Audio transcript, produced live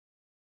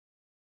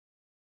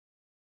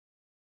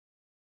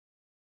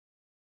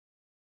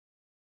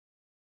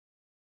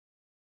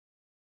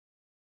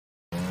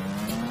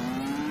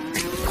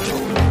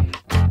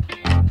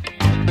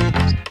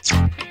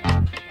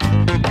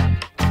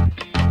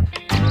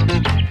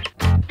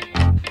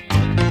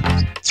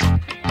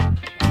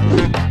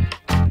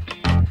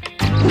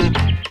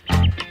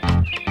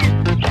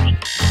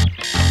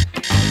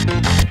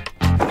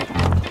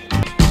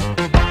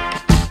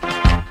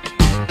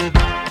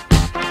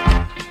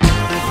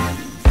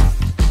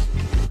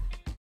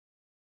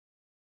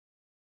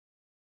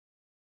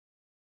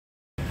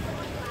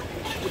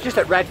just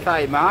at Rat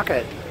Fay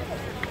Market.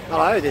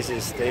 Hello, this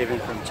is Stephen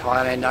from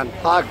Thailand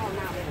Unplugged.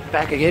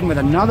 Back again with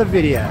another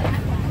video.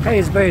 Hey,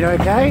 it's been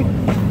okay?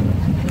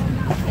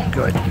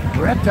 Good.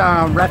 We're at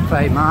Rat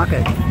Fay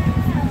Market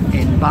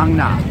in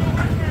Bangkok.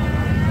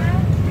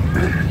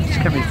 Just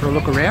coming for a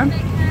look around.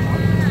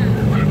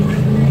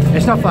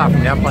 It's not far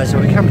from our place, so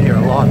we come here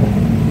a lot.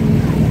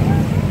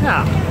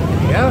 Ah,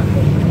 there you go.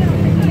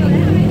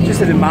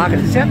 Just at the market.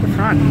 It's out the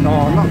front.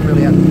 Oh, not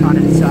really out the front.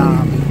 It's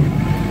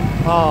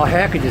oh,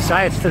 how could you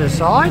say? It's to the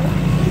side.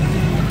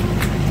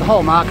 The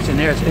whole market's in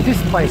there.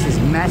 This place is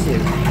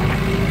massive.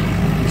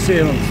 You see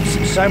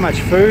so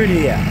much food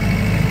here.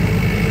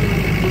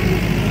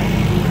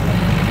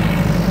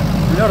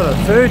 Not a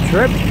food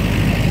trip.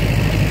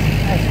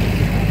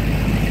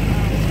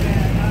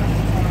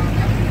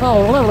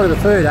 Oh, we'll have a look at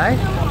the food, eh?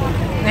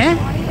 Yeah?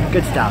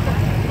 Good stuff.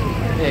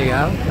 There you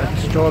go. Got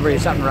strawberry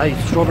something, right?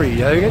 Strawberry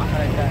yogurt.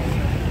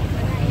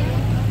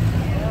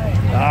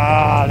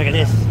 Ah, look at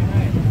this.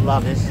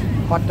 Love this.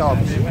 Hot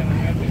dogs.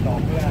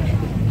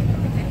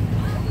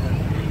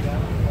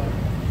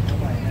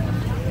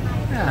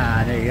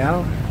 Ah, there you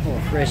go. All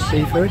fresh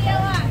seafood.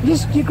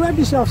 You grab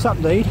yourself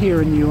something to eat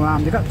here, and you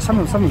they've got some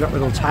of them got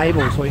little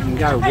tables where you can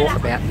go walk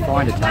about and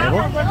find a table.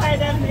 Oh,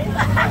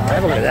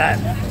 have a look at that.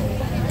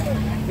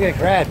 Look at the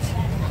crabs.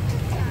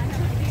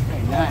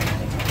 Very nice.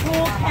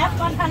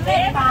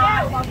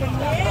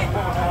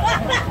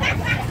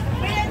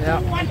 Yeah.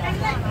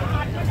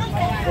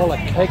 All the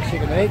cakes you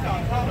can eat.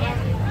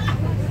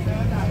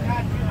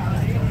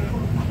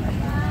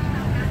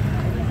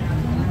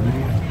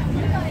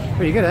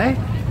 Pretty good, eh?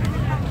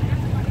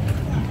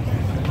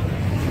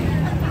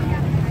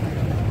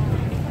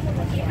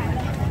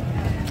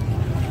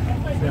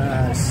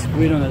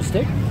 Squid on a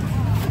stick.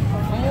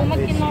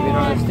 Squid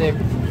on a stick.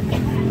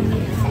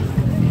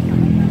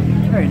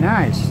 Very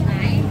nice.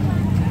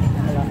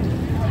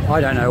 I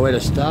don't know where to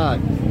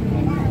start.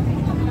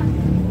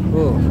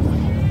 Oh,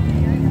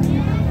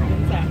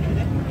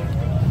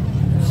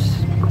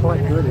 it's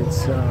quite good.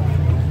 It's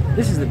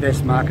this is the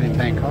best market in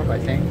Bangkok, I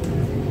think.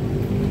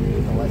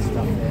 All that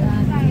stuff there.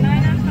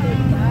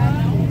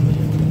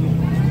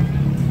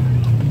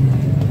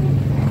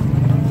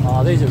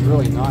 Oh, these are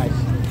really nice.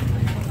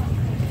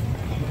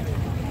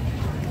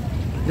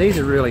 These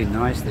are really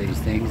nice, these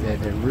things. They're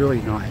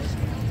really nice.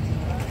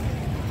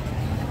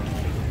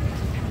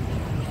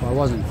 If I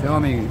wasn't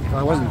filming,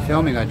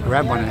 I'd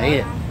grab one and eat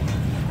it.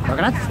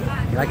 Coconuts?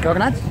 You like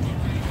coconuts? There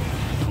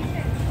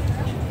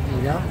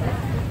you go.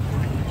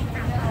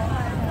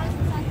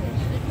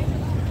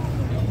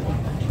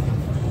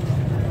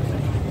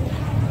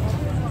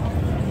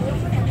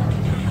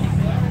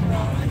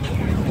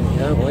 There you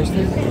go,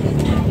 oysters.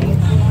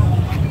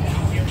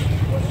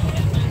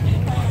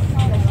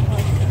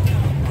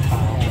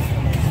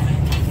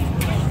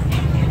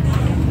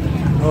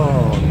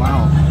 Oh,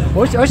 wow.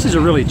 Oysters are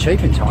really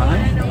cheap in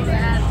Thailand.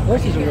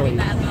 Oysters are really...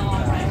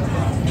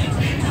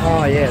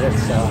 Oh, yeah,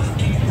 that's...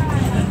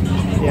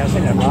 yeah, I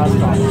seen that last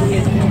time.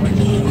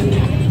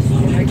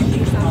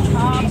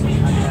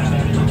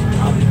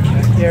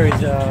 There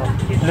is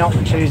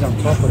melted cheese on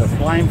top with a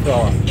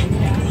flamethrower.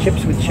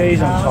 Chips with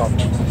cheese on top.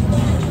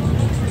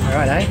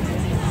 Alright, eh?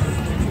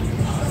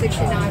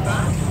 69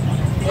 baht.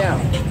 Yeah,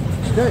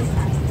 it's good.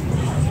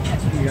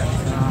 You got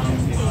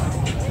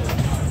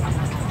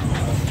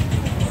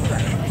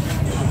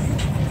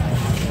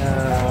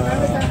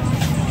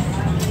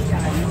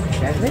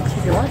Catholics,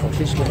 if you like, or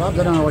fish kebabs.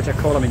 I don't know what you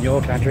call them in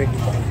your country.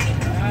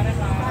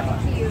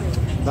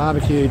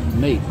 Barbecued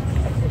meat.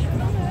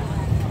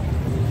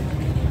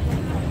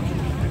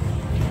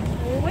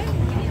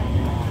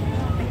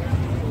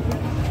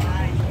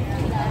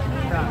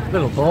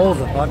 Little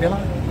balls are popular.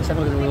 Let's have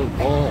a look at the little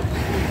balls.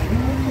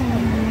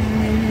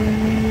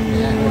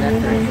 Yeah, look at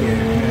that, very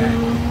cute.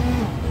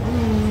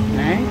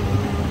 Yeah.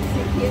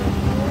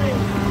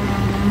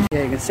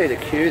 Yeah, you can see the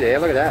queue there.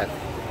 Look at that.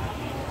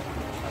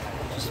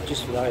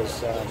 Just for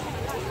those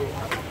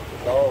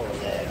bowls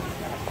there.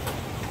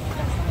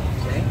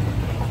 See?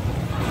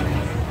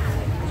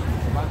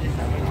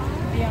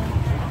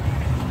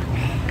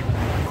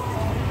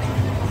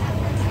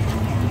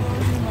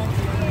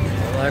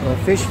 Local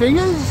fish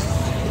fingers.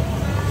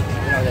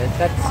 You know,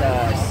 that's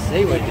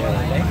seaweed there, I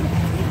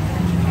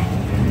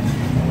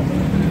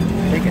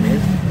think it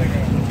is.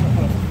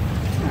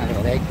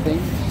 Little egg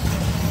things.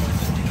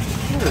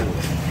 Ooh.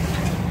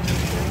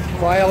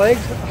 Quail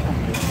eggs.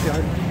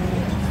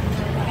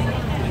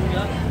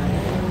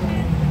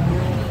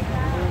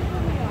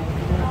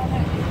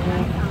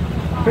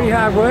 Pretty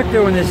hard work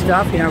doing this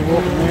stuff, you know,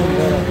 walking around.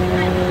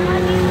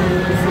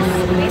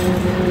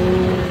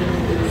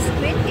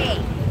 Squid egg.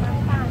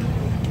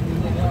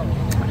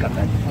 I got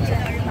that.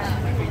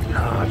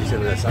 Oh, I just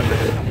did this under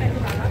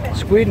it.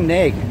 Squid and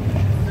egg.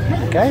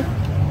 Okay?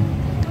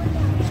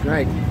 It's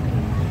great.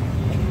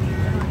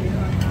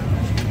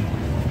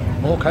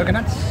 More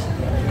coconuts.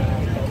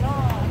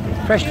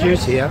 Fresh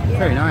juice here.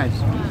 Very nice.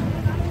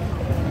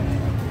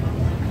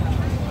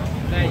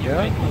 There you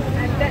go.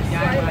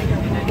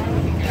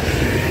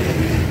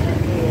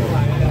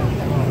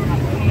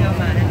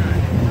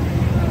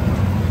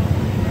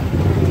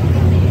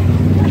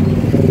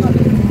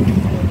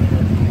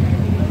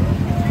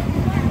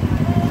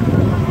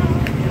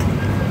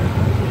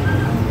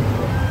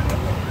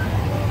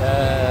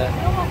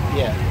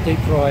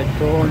 deep fried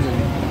prawns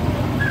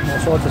and all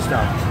sorts of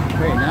stuff.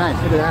 Very nice.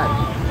 Look at that.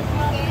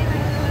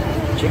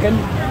 Chicken.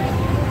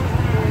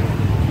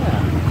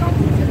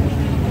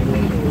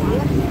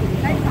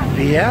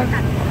 Beer.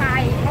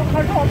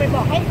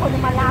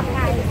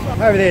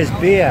 Over there's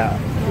beer.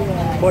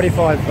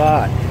 45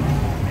 baht.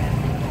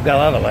 Go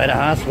over later,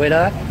 huh,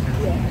 sweetheart?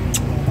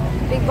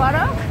 Big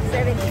bottle,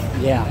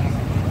 70. Yeah.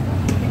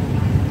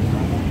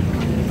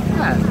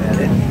 That's about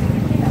it.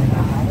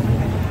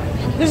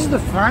 This is the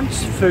front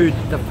food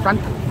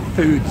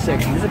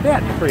section. There's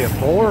about 3 or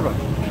 4 of them.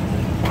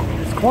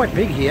 It's quite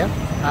big here.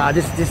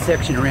 This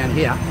section around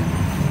here,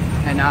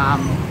 and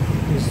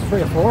there's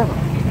 3 or 4 of them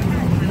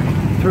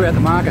throughout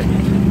the market.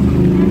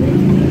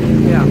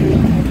 Yeah.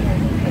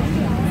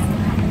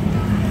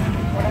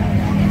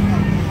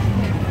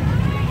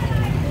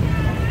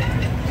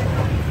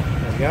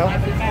 There we go.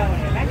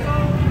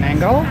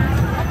 Mango.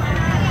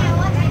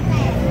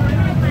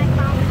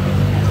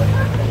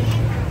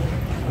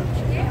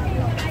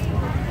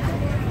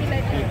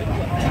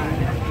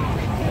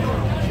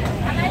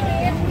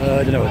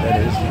 I don't know what that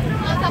is.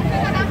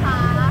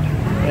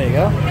 There you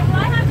go.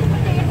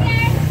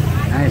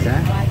 Nice,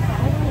 huh?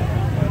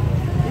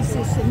 This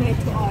is made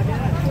to order.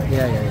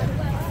 Yeah.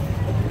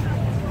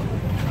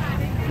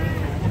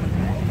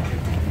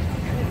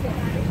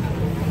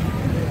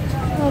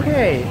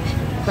 Okay,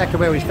 back to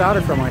where we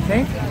started from, I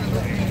think.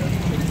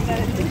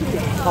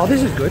 Oh,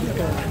 this is good.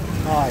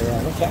 Oh,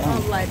 yeah, what's that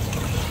one? Like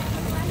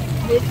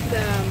with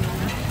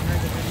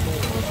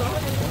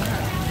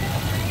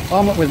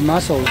Omelette with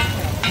mussels.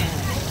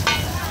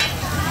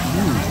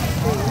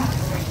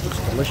 Looks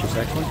delicious,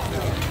 actually.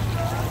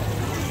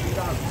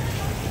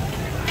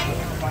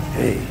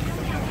 Hey,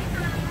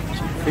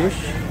 some fish.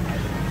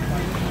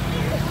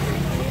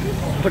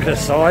 Look at the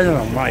size of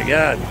them, my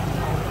God.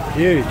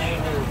 Huge.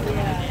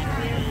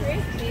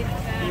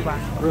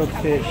 Grilled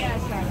fish.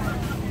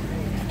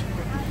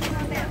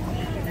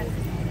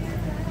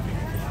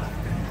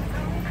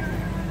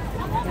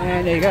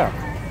 And there you go.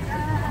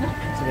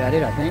 That's about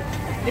it, I think.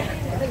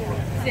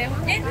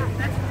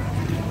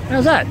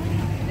 How's that?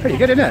 Pretty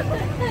good, isn't it?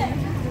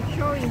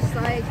 sure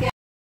inside.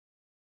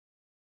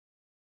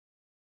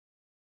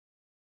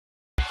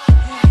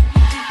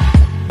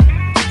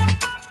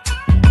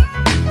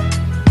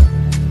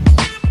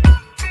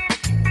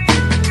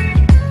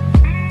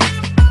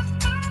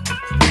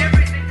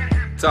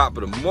 Top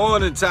of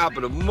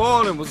the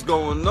morning, what's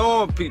going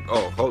on, people?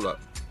 Oh, hold up.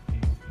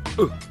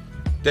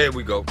 There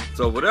we go.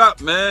 So what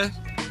up, man?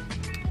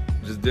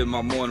 Just did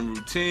my morning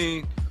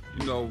routine,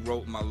 you know,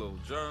 wrote my little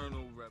journal.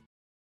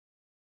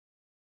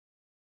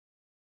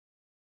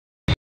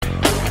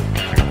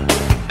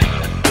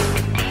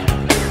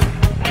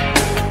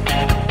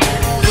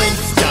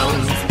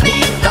 Flintstones,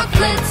 meet the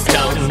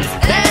Flintstones.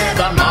 They're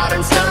the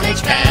modern Stone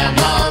Age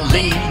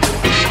family.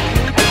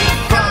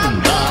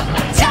 From the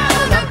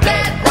town of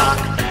Bedrock,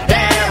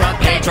 they're a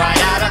page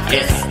right out of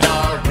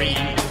history.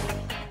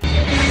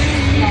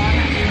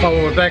 Oh,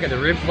 well, we're back at the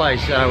rib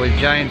place with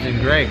James and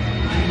Greg.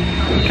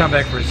 We've come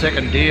back for a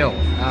second deal.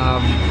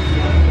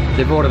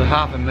 They've ordered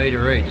 1/2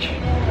 metre each.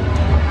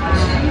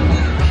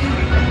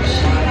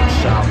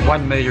 It's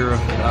 1 metre of,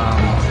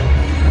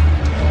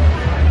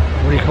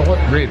 what do you call it?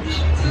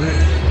 Ribs.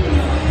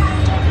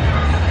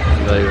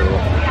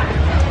 Unbelievable.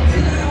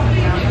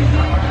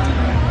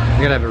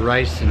 We're gonna have a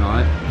race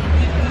tonight.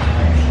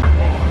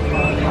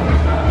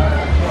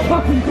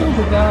 Fucking cool,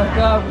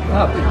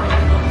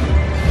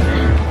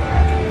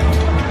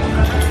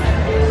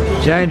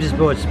 James has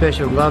bought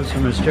special gloves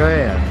from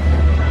Australia.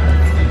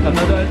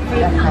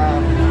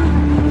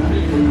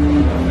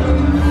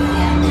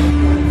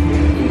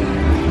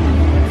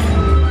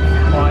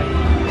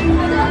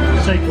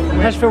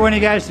 That's for when he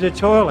goes to the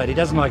toilet. He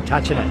doesn't like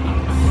touching it.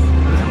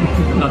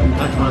 Nothing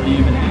touch my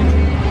human hand.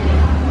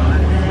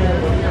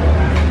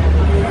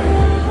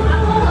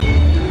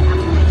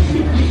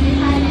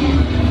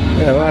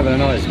 Yeah, we're having a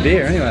nice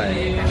beer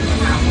anyway.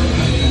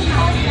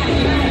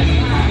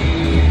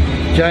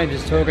 James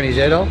is talking his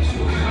head off.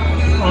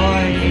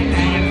 I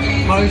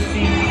am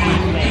hosting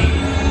and lead.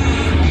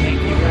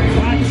 Thank you very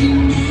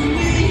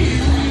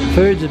much.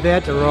 Food's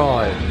about to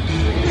arrive.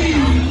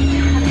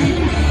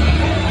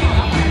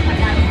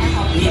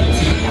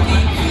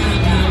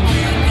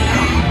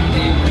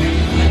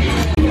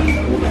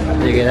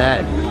 Look at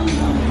that.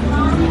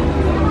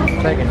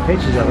 Taking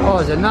pictures of it. Oh,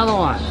 there's another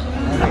one.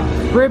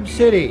 Rib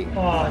City.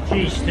 Oh,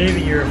 geez,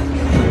 Stevie, you're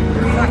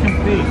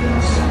fucking big.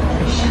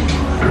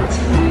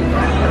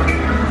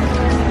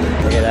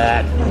 Look at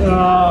that.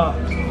 Oh,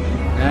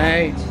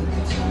 Hey,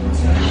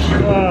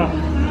 oh.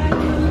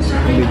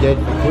 you'll be dead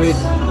for quid.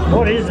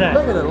 What is Look that?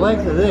 at the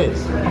length of this.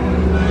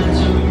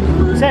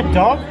 Is that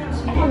dog?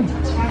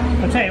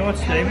 I'll tell you what,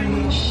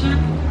 Stephen.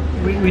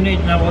 We need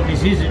to know what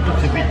this is. It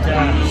looks a bit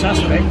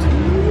suspect.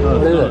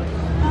 What is it?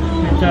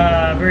 It's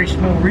a very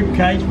small rib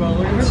cage by the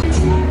look of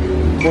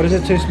it. What is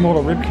it? Too small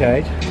a rib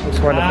cage? Looks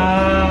wonderful.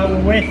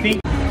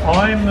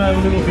 I'm a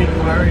little bit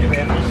worried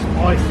about this.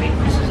 I think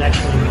this is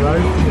actually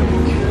road filled.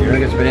 You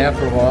think it's been out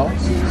for a while?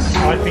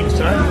 I think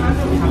so.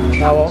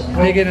 Oh well,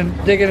 dig in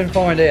and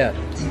find out.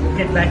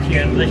 Get back to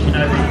you and let you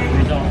know the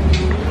result.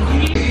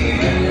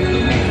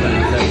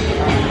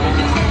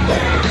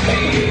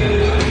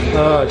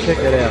 Oh, check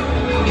that out.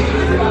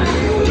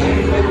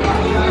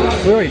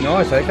 Very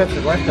nice, eh? That's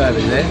the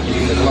leftovers there.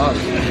 The gloves.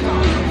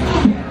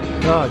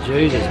 Oh,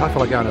 Jesus. I feel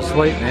like going to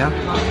sleep now.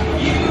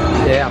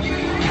 Yeah.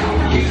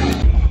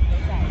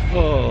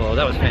 Oh,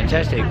 that was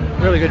fantastic.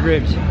 Really good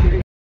ribs.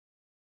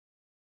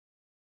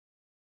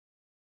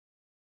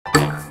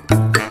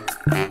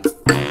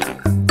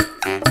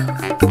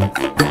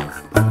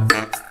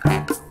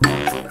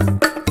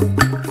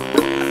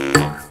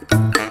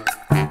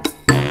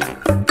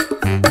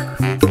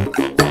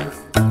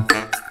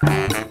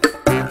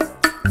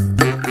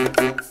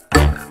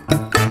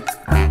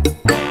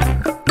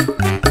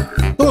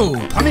 Oh,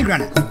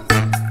 pomegranate.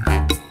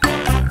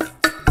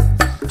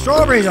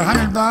 Strawberries are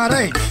 100 baht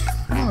each.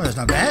 Oh, that's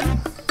not bad.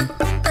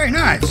 Very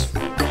nice.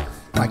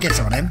 Might get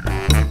some of them.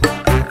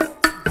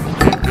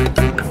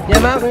 Yeah,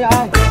 Mark, we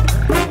are.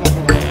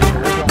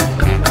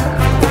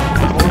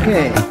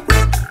 Okay.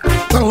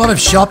 Got a lot of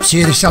shops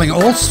here. They're selling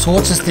all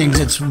sorts of things.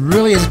 It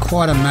really is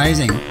quite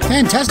amazing.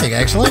 Fantastic,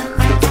 actually.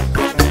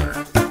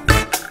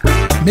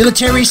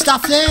 Military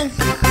stuff there.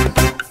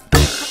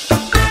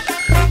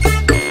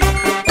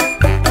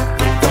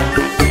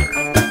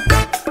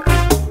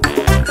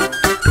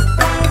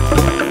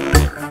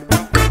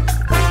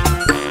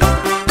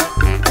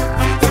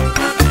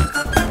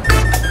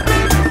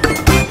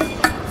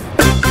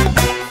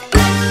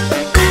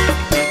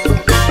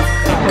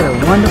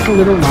 Wonderful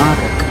little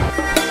market.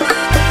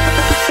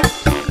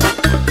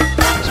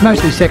 It's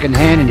mostly second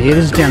hand in here.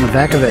 This is down the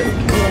back of it.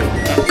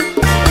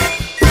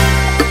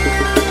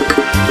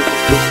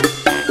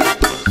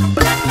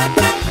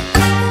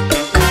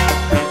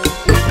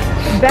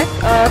 Back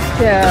of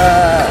the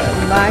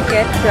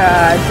market,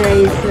 there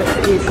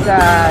is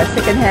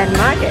second hand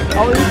market.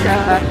 Always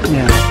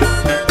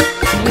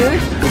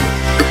used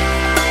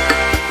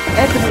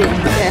everything.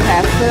 They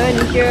have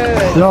furniture.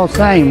 The old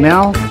saying,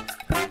 Mel.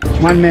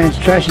 One man's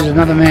trash is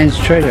another man's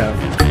treasure.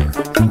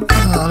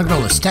 Oh, look at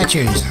all the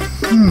statues.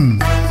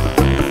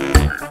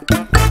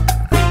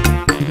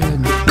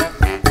 Good.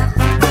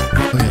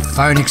 Look at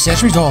phone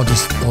accessories or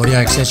just audio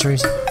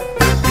accessories.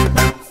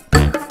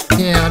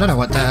 Yeah, I don't know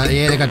what the...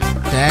 Yeah, they got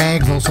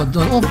bags, also,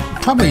 or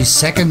probably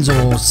seconds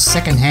or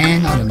second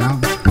hand, I don't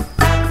know.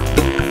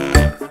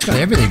 It's got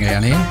everything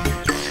down here.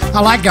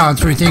 I like going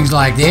through things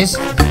like this.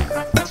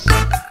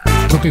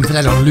 Looking for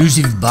that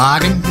elusive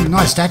bargain.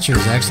 Nice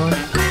statues, actually.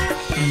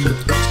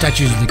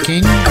 Statues of the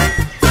king.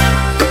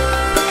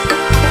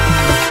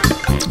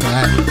 Look at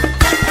that.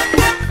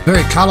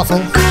 Very colourful.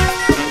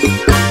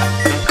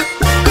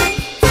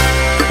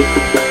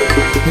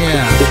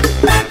 Yeah.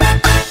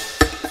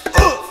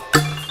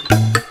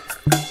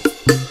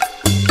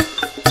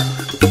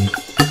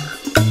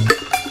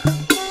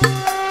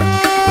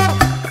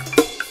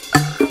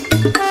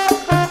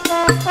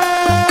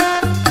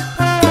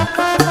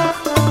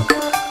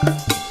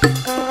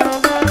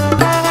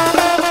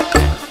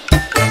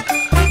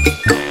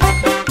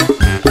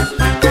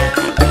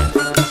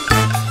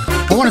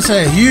 I want to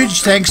say a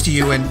huge thanks to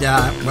you and,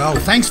 well,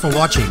 thanks for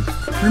watching.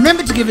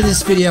 Remember to give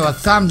this video a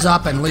thumbs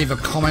up and leave a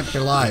comment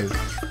below.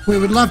 We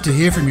would love to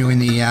hear from you in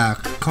the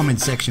comment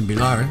section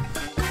below.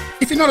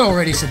 If you're not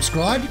already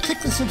subscribed,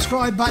 click the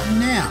subscribe button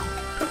now.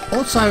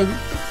 Also,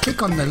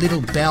 click on the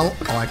little bell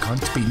icon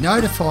to be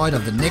notified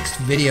of the next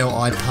video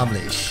I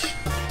publish.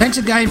 Thanks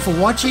again for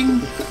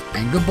watching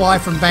and goodbye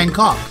from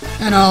Bangkok.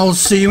 And I'll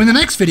see you in the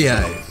next video.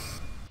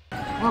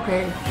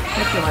 Okay,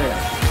 catch you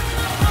later.